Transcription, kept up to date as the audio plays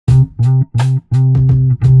We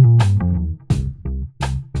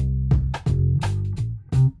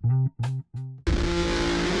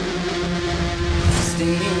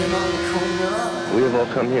have all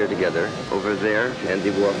come here together. Over there,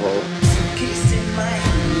 Andy Warhol.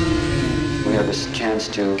 We have this chance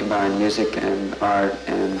to combine music and art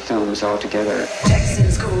and films all together.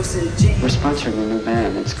 We're sponsoring a new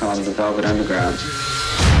band. It's called the Velvet Underground.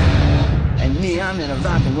 And me, I'm in a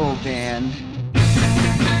rock and roll band.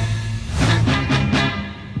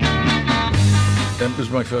 That was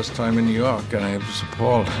my first time in New York, and I was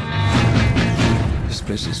appalled. This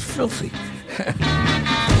place is filthy.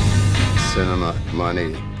 Cinema,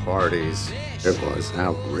 money, parties. It was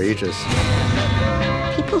outrageous.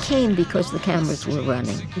 People came because the cameras were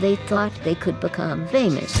running. They thought they could become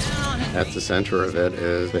famous. At the center of it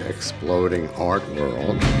is the exploding art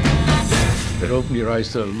world. It opened your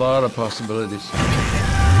eyes to a lot of possibilities.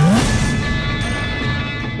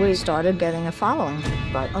 We started getting a following,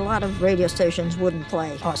 but a lot of radio stations wouldn't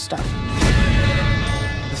play our stuff.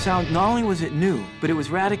 The sound, not only was it new, but it was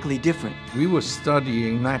radically different. We were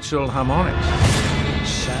studying natural harmonics.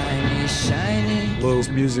 Shiny, shiny. Lou's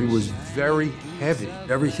music was very heavy.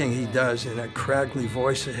 Everything he does in that craggly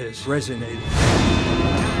voice of his resonated.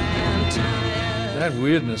 That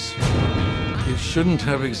weirdness, it shouldn't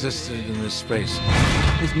have existed in this space.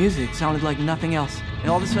 His music sounded like nothing else. And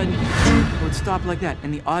all of a sudden, it would stop like that,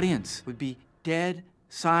 and the audience would be dead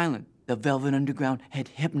silent. The Velvet Underground had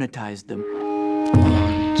hypnotized them.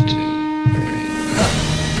 1, 2, 3.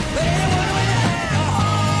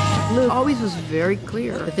 Lou always was very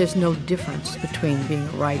clear that there's no difference between being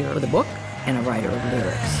a writer of the book and a writer of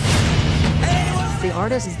lyrics. The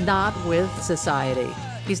artist is not with society.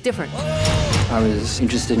 He's different. I was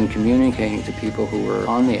interested in communicating to people who were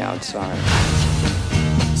on the outside.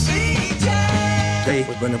 They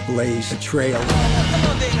were going to blaze a trail,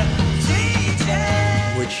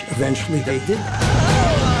 which eventually they did.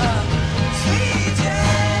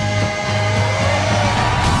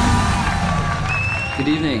 Good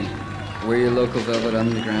evening. We're your local Velvet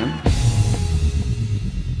Underground.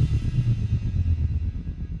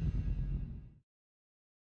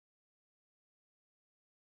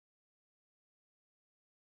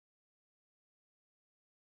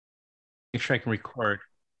 Make sure I can record.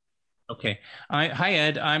 Okay. Hi,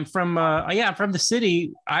 Ed. I'm from I'm from the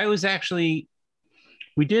city. I was actually,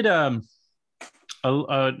 we did a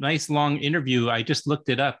nice long interview. I just looked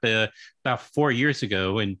it up about 4 years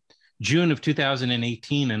ago in June of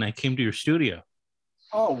 2018, and I came to your studio.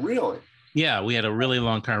 Oh, really? Yeah, we had a really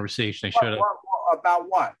long conversation. I showed up. About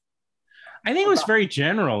what? I think it was very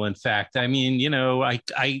general, in fact. I mean, you know, I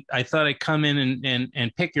thought I'd come in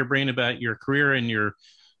and pick your brain about your career and your,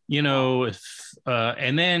 you know,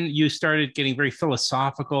 and then you started getting very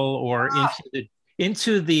philosophical or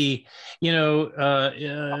into the, you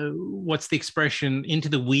know, what's the expression, into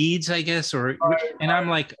the weeds, I guess, or, and I'm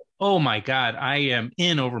like, oh my God, I am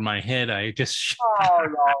in over my head. I just.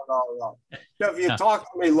 No. If you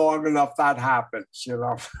talk to me long enough, that happens, you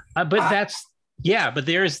know. But that's, yeah, but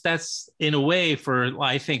that's in a way for,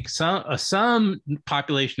 I think, some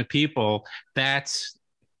population of people, that's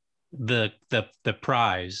the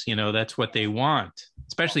prize, you know, that's what they want,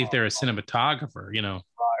 especially if they're a cinematographer, you know.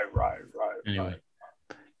 Right. Anyway,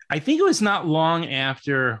 I think it was not long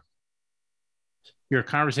after your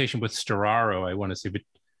conversation with Storaro, I want to say, but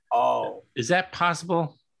is that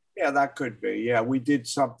possible? Yeah, that could be. Yeah, we did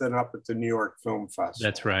something up at the New York Film Festival.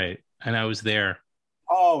 That's right, and I was there.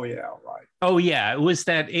 Oh yeah, right. Oh yeah, it was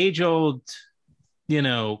that age-old, you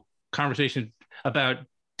know, conversation about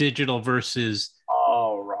digital versus.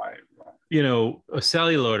 Oh right. You know, a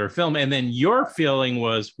celluloid or film, and then your feeling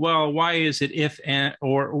was, well, why is it if and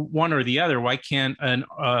or one or the other? Why can't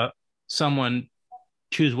someone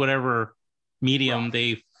choose whatever medium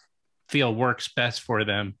they feel works best for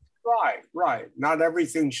them? Right. Not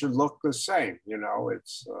everything should look the same. You know,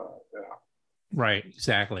 it's yeah. Right,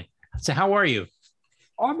 exactly. So, how are you?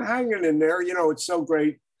 I'm hanging in there. You know, it's so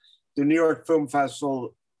great. The New York Film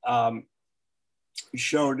Festival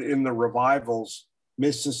showed in the revivals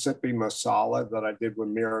Mississippi Masala that I did with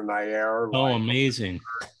Mira Nair. Oh, amazing.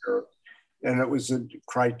 And it was a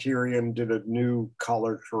Criterion, did a new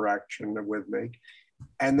color correction with me.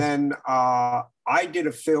 And then I did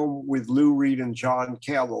a film with Lou Reed and John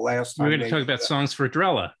Cale the last time. We're going to talk about Songs for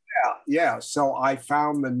Drella. Yeah. So I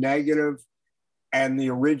found the negative and the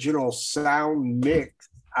original sound mix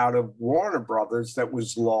out of Warner Brothers that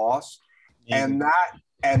was lost. And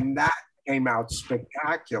that came out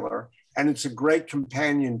spectacular. And it's a great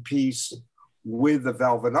companion piece with the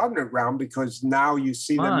Velvet Underground because now you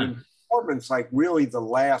see them in performance like really the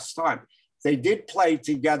last time. They did play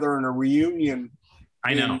together in a reunion.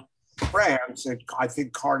 I know. In France, at, I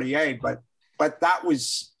think Cartier, but that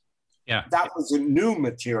was a new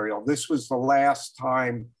material. This was the last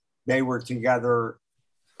time they were together,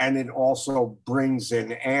 and it also brings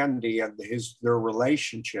in Andy and their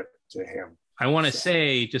relationship to him. I want to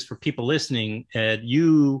say, just for people listening, Ed,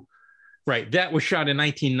 that was shot in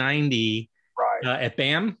 1990 at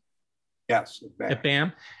BAM. Yes, at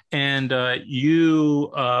BAM, and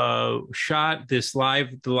you shot this live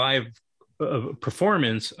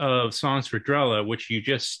performance of Songs for Drella, which you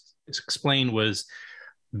just explained was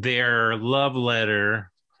their love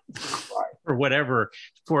letter or whatever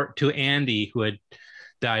to Andy, who had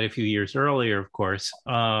died a few years earlier, of course.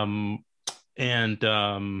 But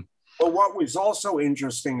what was also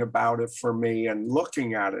interesting about it for me, and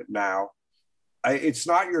looking at it now, it's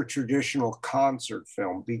not your traditional concert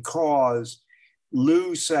film, because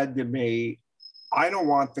Lou said to me, I don't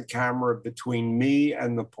want the camera between me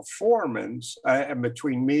and the performance, and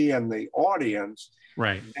between me and the audience.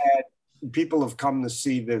 Right. And people have come to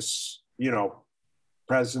see this,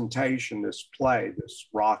 presentation, this play, this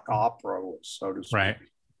rock opera, so to speak. Right.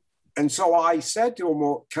 And so I said to him,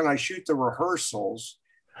 well, can I shoot the rehearsals?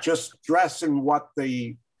 Just dress in what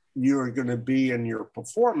you're going to be in your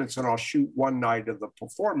performance, and I'll shoot one night of the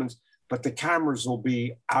performance, but the cameras will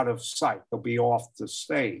be out of sight. They'll be off the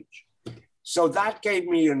stage. So that gave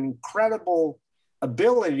me an incredible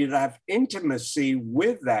ability to have intimacy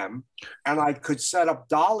with them, and I could set up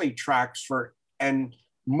dolly tracks and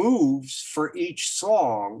moves for each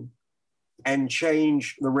song and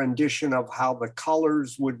change the rendition of how the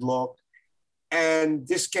colors would look. And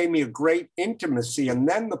this gave me a great intimacy. And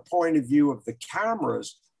then the point of view of the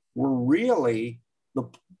cameras were really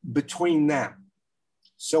between them.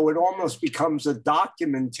 So it almost becomes a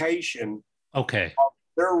documentation of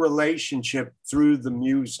their relationship through the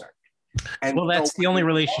music. And well, that's the only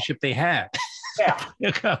relationship they had. Yeah.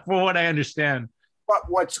 For what I understand. But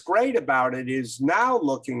what's great about it is, now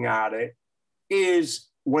looking at it, is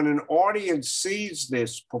when an audience sees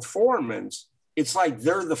this performance, it's like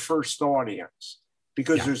they're the first audience,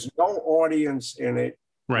 because there's no audience in it.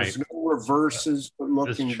 Right. There's no reverses, but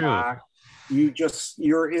looking back,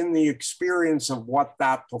 you're in the experience of what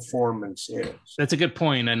that performance is. That's a good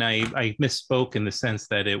point. And I misspoke in the sense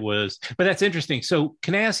that it was, but that's interesting. So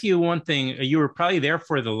can I ask you one thing? You were probably there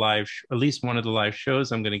for the at least one of the live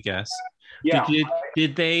shows, I'm going to guess. Yeah.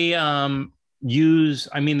 Did they use,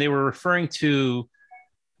 they were referring to,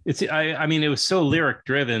 it was so lyric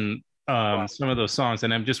driven, some of those songs,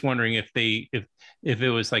 and I'm just wondering if it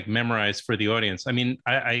was like memorized for the audience.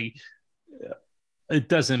 It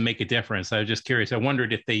doesn't make a difference. I was just curious. I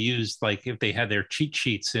wondered if they used, like, if they had their cheat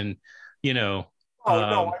sheets and, no.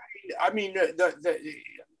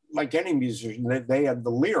 Like any musician, they had the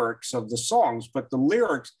lyrics of the songs, but the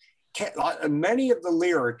lyrics, many of the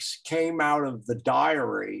lyrics came out of the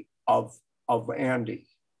diary of Andy,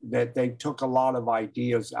 that they took a lot of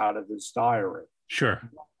ideas out of his diary. Sure.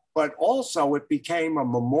 But also it became a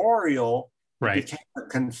memorial, right? It became a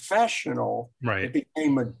confessional, right? It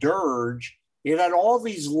became a dirge. It had all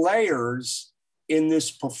these layers in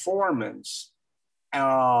this performance.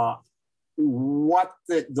 What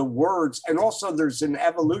the words, and also there's an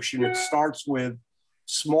evolution. It starts with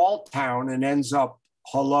small town and ends up,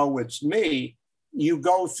 hello, it's me. You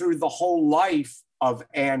go through the whole life of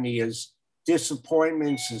Andy, his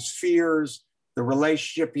disappointments, his fears, the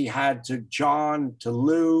relationship he had to John, to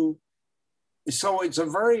Lou. So it's a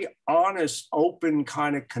very honest, open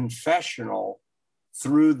kind of confessional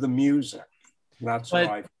through the music. And that's what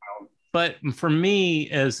I found. But for me,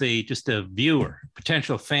 as just a viewer,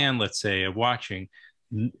 potential fan, let's say, of watching,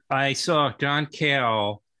 I saw John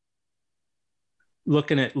Cale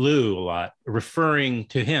looking at Lou a lot, referring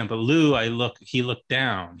to him. But Lou, he looked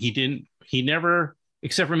down. He never,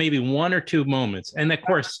 except for maybe one or two moments. And of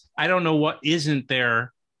course, I don't know what isn't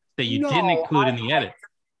there that you didn't include in the edit.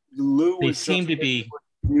 Lou, they seem to be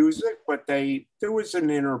music, but there was an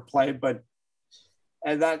interplay. But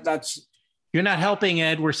and that's. You're not helping,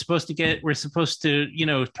 Ed. We're supposed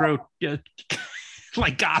to, throw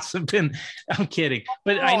like gossip in. I'm kidding.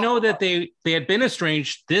 But I know that they had been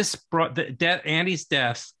estranged. This brought Andy's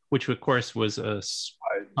death, which of course was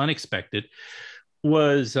unexpected,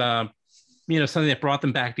 was something that brought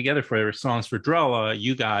them back together for their Songs for Drella.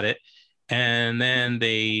 You got it. And then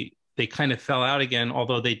they kind of fell out again,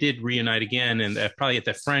 although they did reunite again, and probably at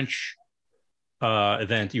the French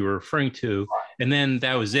event you were referring to. And then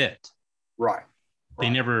that was it. Right. They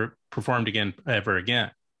never performed ever again.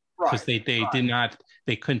 Right. Because they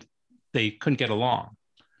couldn't get along.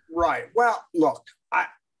 Right. Well, look,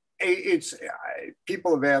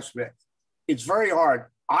 people have asked me, it's very hard.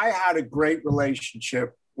 I had a great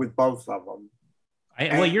relationship with both of them.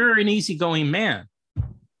 Well, you're an easygoing man.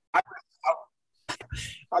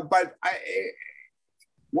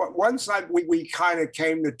 Once we kind of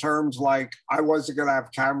came to terms, like I wasn't going to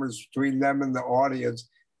have cameras between them and the audience,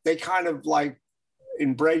 they kind of like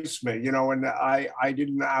embraced me, you know, and I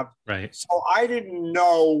didn't have, right. So I didn't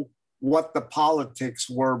know what the politics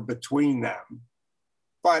were between them.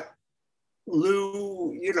 But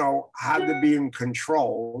Lou, you know, had to be in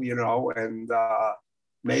control, you know, and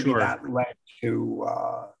maybe that led to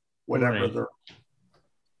whatever right. they're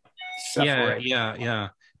separating. Yeah.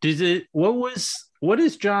 What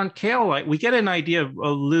is John Cale like? We get an idea of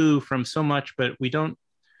Lou from so much, but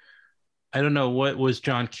I don't know what was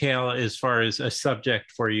John Cale as far as a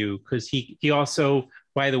subject for you, because he also,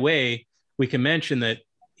 by the way, we can mention that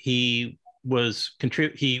he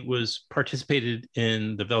participated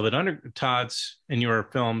in the Todd's in your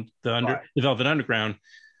film, the Velvet Underground,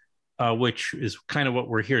 which is kind of what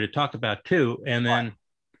we're here to talk about too. And then,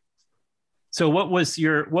 so what was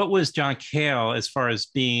John Cale as far as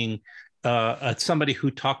being somebody who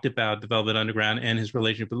talked about the Velvet Underground and his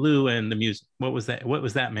relationship with Lou and the music? What was that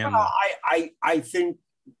man? Well, I think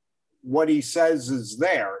what he says is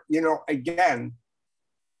there. You know, again,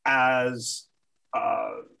 as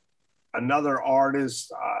another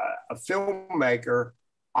artist, a filmmaker,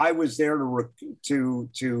 I was there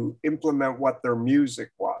to implement what their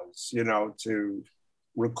music was, you know, to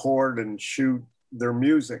record and shoot their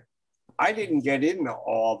music. I didn't get into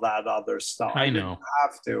all that other stuff. I know. Didn't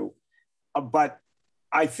have to. But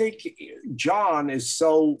I think John is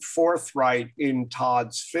so forthright in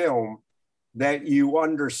Todd's film that you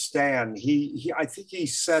understand. I think he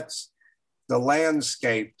sets the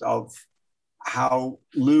landscape of how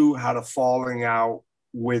Lou had a falling out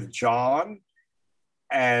with John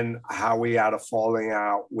and how he had a falling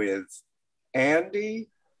out with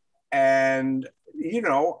Andy. And, you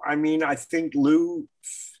know, I mean, I think Lou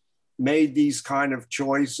made these kind of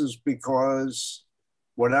choices because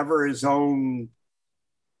whatever his own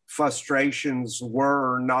frustrations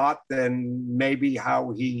were or not, then maybe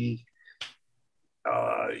how he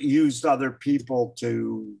used other people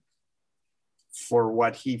for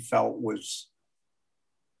what he felt was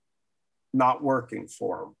not working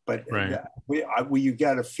for him. But you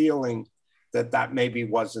get a feeling that maybe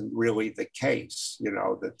wasn't really the case, you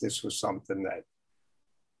know, that this was something that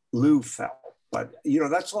Lou felt. But, you know,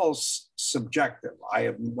 that's all subjective. I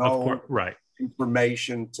have no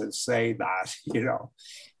information to say that, you know.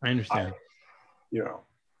 I understand. You know.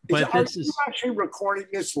 But are you actually recording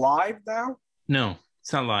this live now? No,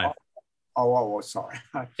 it's not live. Oh, sorry.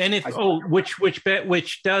 And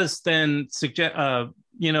which does then suggest,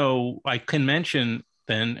 you know, I can mention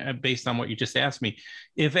then, based on what you just asked me,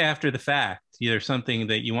 if after the fact there's something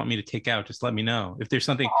that you want me to take out, just let me know. If there's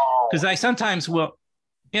something, because I sometimes will,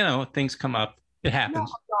 you know, things come up. It happens.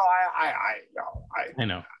 I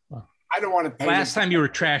know. I don't want to pay. Last time you were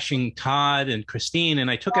trashing Todd and Christine, and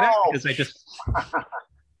I took it out because I just.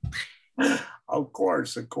 Of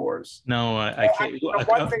course. No, I can't.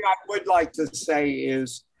 One thing I would like to say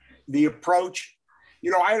is the approach. You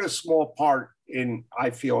know, I had a small part in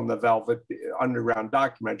the Velvet Underground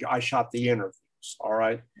documentary. I shot the interviews. All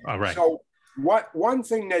right. So one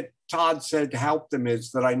thing that Todd said helped him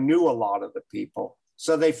is that I knew a lot of the people.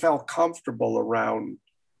 So they felt comfortable around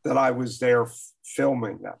that I was there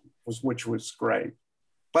filming them, which was great.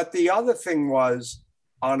 But the other thing was,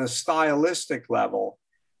 on a stylistic level,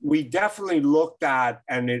 we definitely looked at,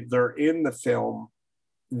 and they're in the film,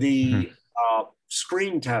 the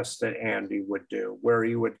screen test that Andy would do, where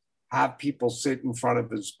he would have people sit in front of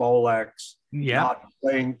his Bolex, not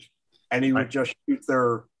blink, and he would just shoot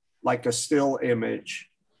like a still image,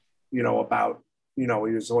 you know, about, you know,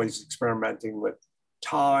 he was always experimenting with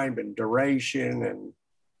time and duration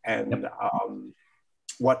and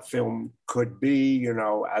what film could be, you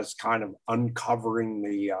know, as kind of uncovering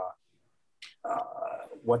the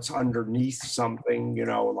what's underneath something, you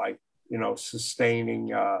know, like, you know,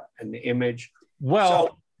 sustaining an image.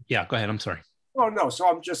 Well, go ahead. I'm sorry. Oh, no. So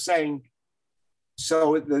I'm just saying,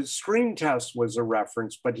 so the screen test was a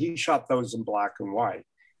reference, but he shot those in black and white.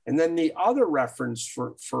 And then the other reference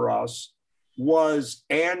for us was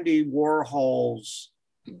Andy Warhol's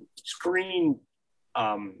screen,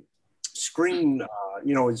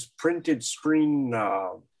 you know, his printed screen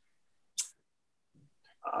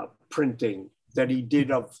printing that he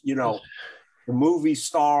did of, you know, the movie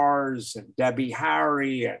stars and Debbie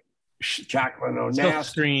Harry and Jacqueline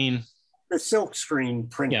Onassis. The silk screen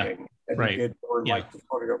printing that he did, or like the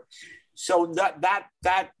photograph. So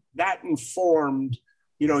that informed,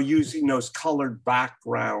 you know, using those colored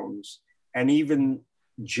backgrounds and even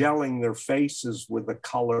gelling their faces with the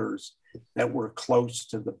colors that were close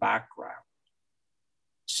to the background.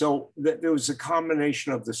 So there was a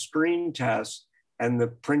combination of the screen test and the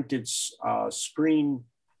printed screen,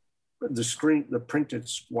 the printed,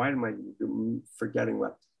 why am I forgetting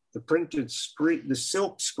what? The printed screen, the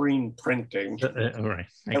silk screen printing right.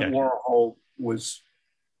 that Warhol was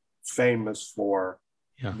famous for,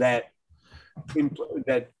 that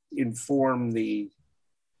informed the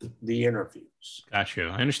interviews. Gotcha.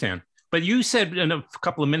 I understand. But you said a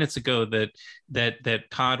couple of minutes ago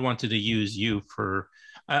that Todd wanted to use you for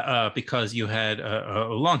because you had a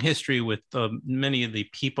long history with many of the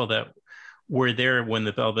people that were there when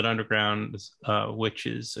the Velvet Underground, which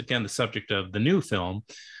is again the subject of the new film,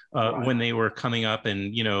 right, when they were coming up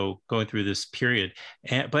and going through this period.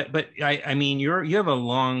 But I mean you have a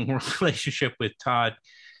long relationship with Todd.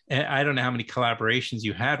 I don't know how many collaborations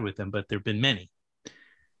you had with him, but there've been many.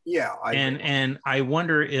 Yeah, and I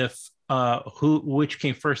wonder if which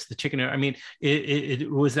came first, the chicken? I mean, it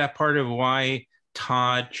was that part of why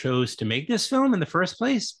Todd chose to make this film in the first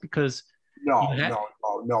place? Because no.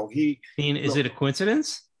 Is it a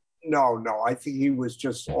coincidence? No. I think he was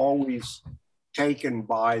just always taken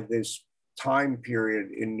by this time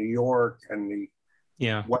period in New York and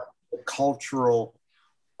what the cultural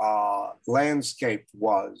landscape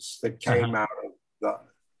was that came out of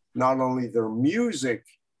not only their music,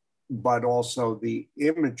 but also the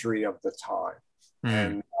imagery of the time.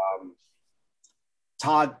 And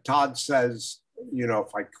Todd says,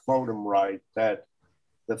 if I quote him right, that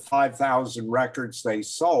the 5,000 records they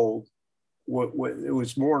sold, it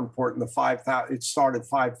was more important, the 5,000, it started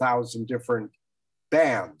 5,000 different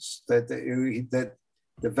bands, that the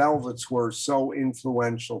Velvets were so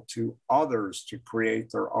influential to others to create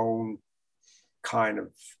their own kind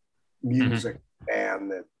of music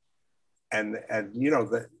band,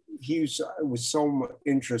 that he was so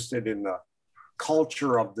interested in the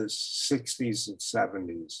culture of the 60s and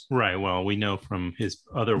 70s. Right. Well, we know from his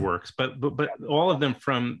other works, but all of them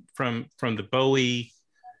from the Bowie,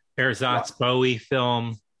 Ersatz Bowie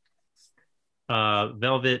film,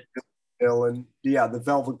 Velvet. Dylan, the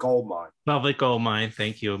Velvet Goldmine. Velvet Goldmine,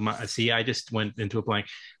 thank you. See, I just went into a blank.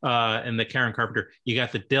 And the Karen Carpenter. You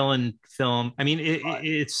got the Dylan film. I mean,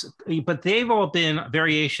 but they've all been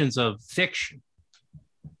variations of fiction.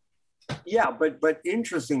 Yeah, but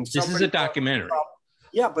interesting. This is a documentary.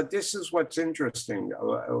 But this is what's interesting.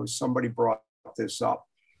 Somebody brought this up,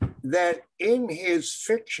 that in his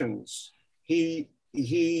fictions, he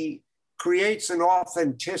creates an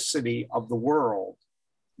authenticity of the world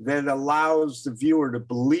that allows the viewer to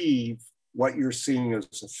believe what you're seeing as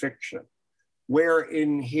a fiction. Where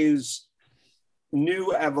in his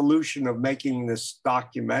new evolution of making this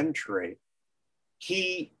documentary,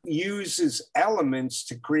 he uses elements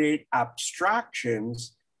to create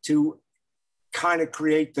abstractions to kind of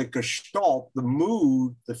create the gestalt, the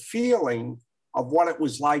mood, the feeling of what it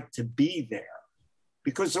was like to be there.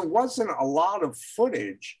 Because there wasn't a lot of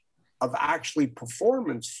footage of actually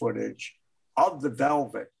performance footage of the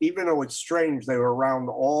Velvet, even though it's strange, they were around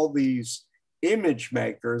all these image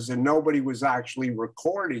makers and nobody was actually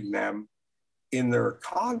recording them in their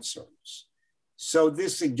concerts. So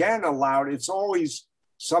this again allowed, it's always,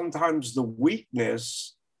 sometimes the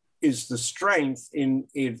weakness is the strength in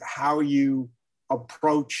how you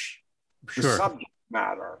approach the subject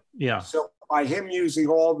matter. Yeah. So by him using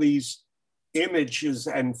all these images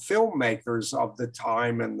and filmmakers of the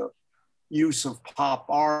time and the use of pop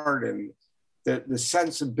art and the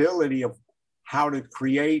sensibility of how to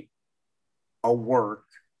create a work,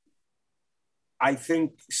 I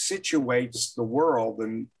think situates the world,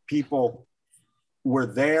 and people were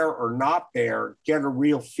there or not there get a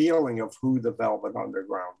real feeling of who the Velvet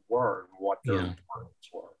Underground were and what their importance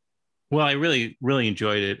were. Well, I really, really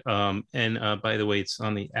enjoyed it. And by the way, it's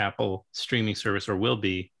on the Apple streaming service, or will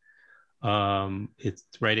be. It's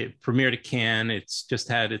right. It premiered at Cannes. It's just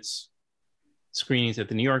had its screenings at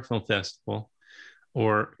the New York Film Festival,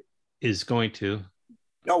 or is going to.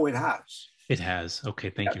 No, it has. It has. Okay,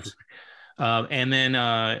 thank you. And then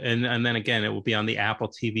again, it will be on the Apple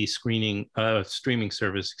TV streaming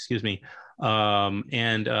service. Excuse me. One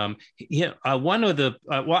of the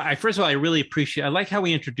first of all, I really appreciate. I like how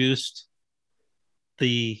we introduced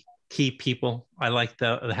the key people. I like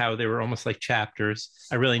how they were almost like chapters.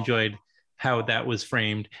 I really enjoyed how that was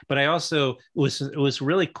framed. But I also it was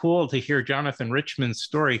really cool to hear Jonathan Richman's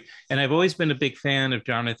story. And I've always been a big fan of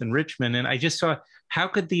Jonathan Richman. And I just thought, how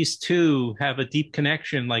could these two have a deep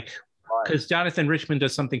connection? Like, because Jonathan Richman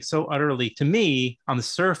does something so utterly, to me, on the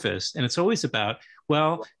surface, and it's always about,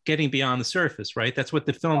 well, getting beyond the surface, right? That's what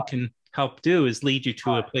the film help do is lead you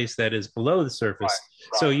to a place that is below the surface.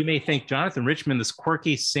 So you may think Jonathan Richman, this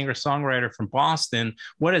quirky singer-songwriter from Boston,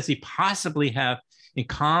 what does he possibly have in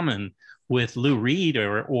common with Lou Reed,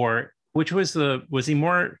 or which was he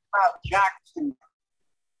more Jackson?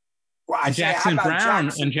 Well, Jackson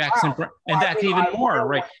Brown, and that's even more,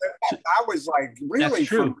 right? I was like really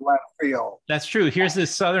from left field. That's true. Here's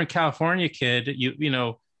this Southern California kid, you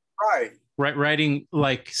know, writing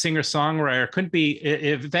like singer-songwriter. Couldn't be,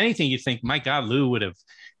 if anything, you think, my God, Lou would have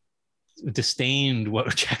disdained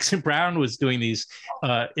what Jackson Brown was doing, these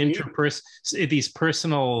these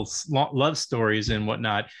personal love stories and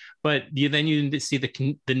whatnot. But then you see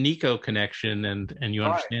the Nico connection, and you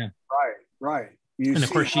understand. Right. And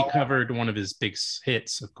of course, she covered one of his big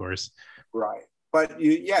hits, of course. Right. But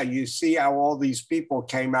you see how all these people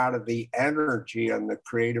came out of the energy and the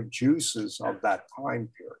creative juices of that time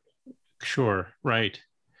period. Sure, right.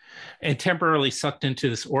 And temporarily sucked into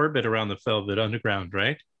this orbit around the Velvet Underground,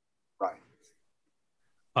 right? Right.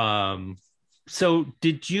 So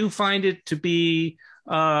did you find it to be,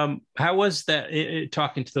 how was that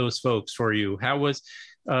talking to those folks for you? How was,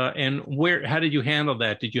 and how did you handle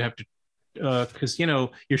that? Did you have to, because, you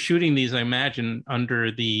know, you're shooting these, I imagine,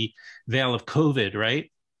 under the veil of COVID, right?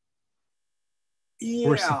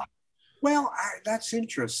 Yeah. Well, that's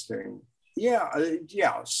interesting.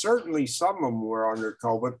 Yeah. Certainly some of them were under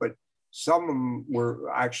COVID, but some of them were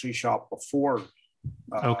actually shot before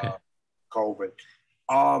COVID.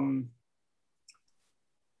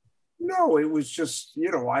 No, it was just,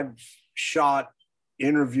 you know, I've shot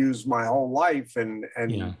interviews my whole life and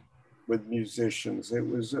with musicians. It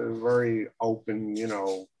was a very open, you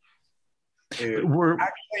know.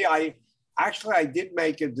 Actually, I did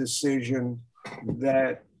make a decision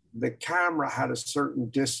that the camera had a certain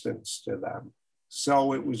distance to them.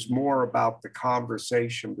 So it was more about the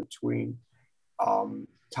conversation between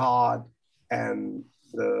Todd and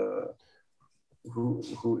the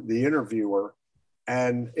interviewer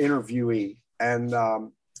and interviewee. And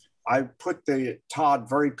I put the Todd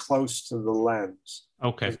very close to the lens.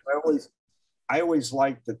 Okay. I always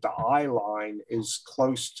like that the eye line is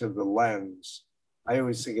close to the lens. I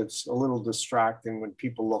always think it's a little distracting when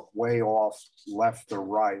people look way off left or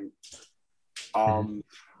right.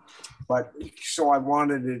 But so I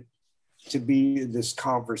wanted it to be this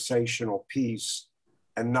conversational piece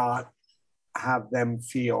and not have them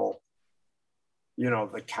feel, you know,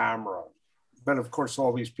 the camera. But of course,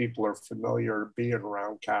 all these people are familiar being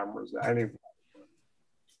around cameras anyway.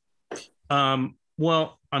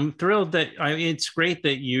 Well, I'm thrilled that it's great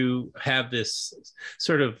that you have this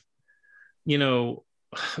sort of, you know,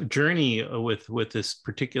 journey with this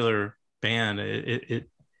particular band.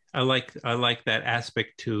 I like that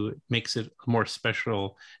aspect to it. Makes it more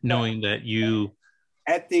special knowing that you.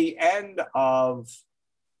 At the end of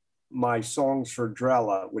my Songs for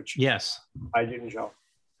Drella, which I didn't show.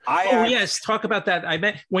 Yes, talk about that. I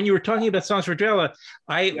meant when you were talking about Songs for Drella,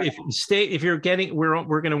 if you're getting, we're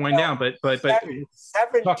going to wind down, but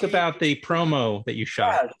talk about the promo that you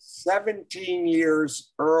shot. 17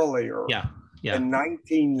 years earlier, in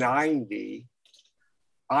 1990,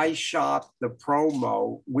 I shot the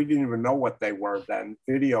promo. We didn't even know what they were then,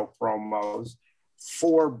 video promos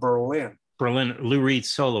for Berlin. Lou Reed's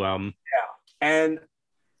solo album. Yeah, and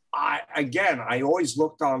I always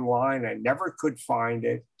looked online. I never could find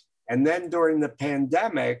it. And then during the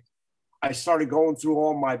pandemic, I started going through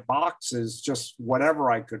all my boxes, just whatever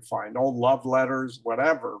I could find, old love letters,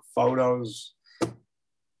 whatever, photos.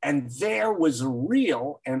 And there was a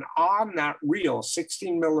reel. And on that reel,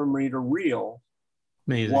 16 millimeter reel,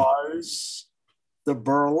 was the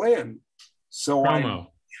Berlin. So promo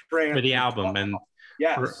for the album. And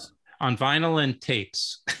on vinyl and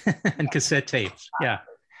tapes and cassette tapes. Yeah.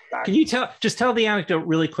 Can you tell the anecdote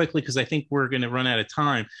really quickly, because I think we're going to run out of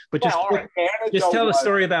time, but just tell the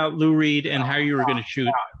story about Lou Reed and how you were going to shoot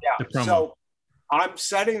the promo. So I'm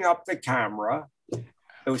setting up the camera.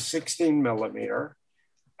 It was 16 millimeter.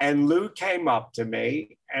 And Lou came up to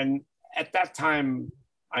me. And at that time,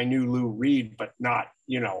 I knew Lou Reed, but not,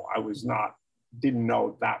 you know, didn't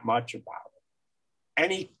know that much about it.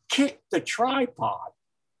 And he kicked the tripod,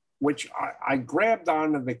 which I grabbed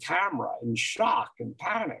onto the camera in shock and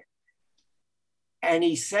panic. And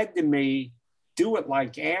he said to me, do it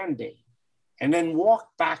like Andy, and then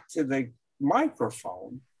walked back to the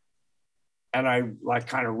microphone. And I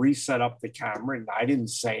kind of reset up the camera, and I didn't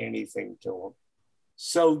say anything to him.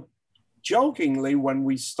 So jokingly, when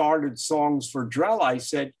we started Songs for Drella, I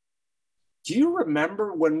said, do you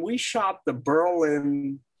remember when we shot the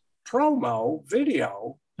Berlin promo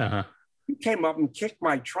video? He came up and kicked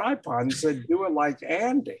my tripod and said, do it like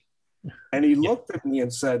Andy. And he looked at me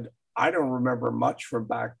and said, I don't remember much from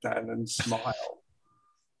back then, and smile.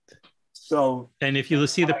 So, and if you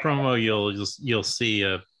see the promo, you'll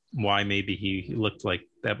see why maybe he looked like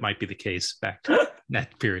that might be the case back in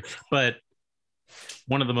that period. But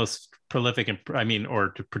one of the most prolific and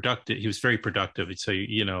productive. He was very productive. So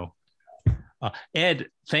Ed,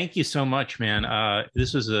 thank you so much, man.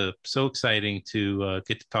 This was so exciting to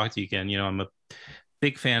get to talk to you again. I'm a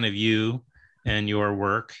big fan of you and your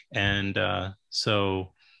work, and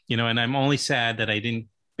so and I'm only sad that I didn't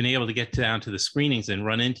been able to get down to the screenings and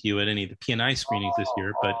run into you at any of the P&I screenings this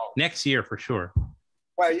year, but next year for sure.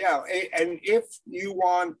 Well, yeah, and if you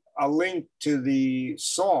want a link to the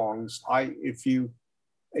songs,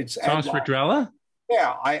 it's Songs for Drella?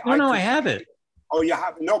 Yeah, I have it. Oh, you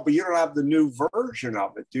have but you don't have the new version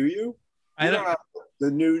of it, do you? You don't have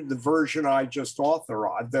the version I just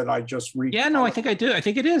authorized that I just read. Yeah, no, I think I do. I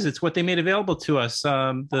think it is. It's what they made available to us.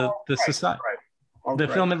 The society, the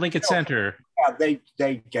Film at Lincoln Center. Yeah,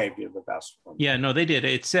 they gave you the best one. Yeah, no, they did.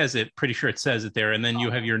 It says it. Pretty sure it says it there. And then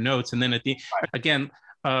you have your notes. And then at the again,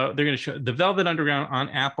 they're going to show The Velvet Underground on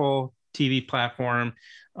Apple TV platform.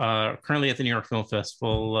 Currently at the New York Film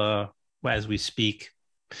Festival as we speak,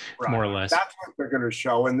 more or less. That's what they're going to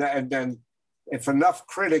show. And then if enough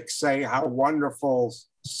critics say how wonderful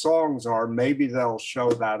songs are, maybe they'll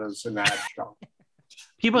show that as an ad show.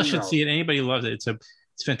 People should see it. Anybody loves it.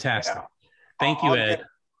 It's fantastic. Yeah. Thank you, Ed.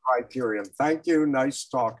 Criterion. Thank you. Nice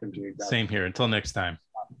talking to you guys. Same here. Until next time.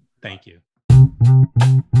 Thank you.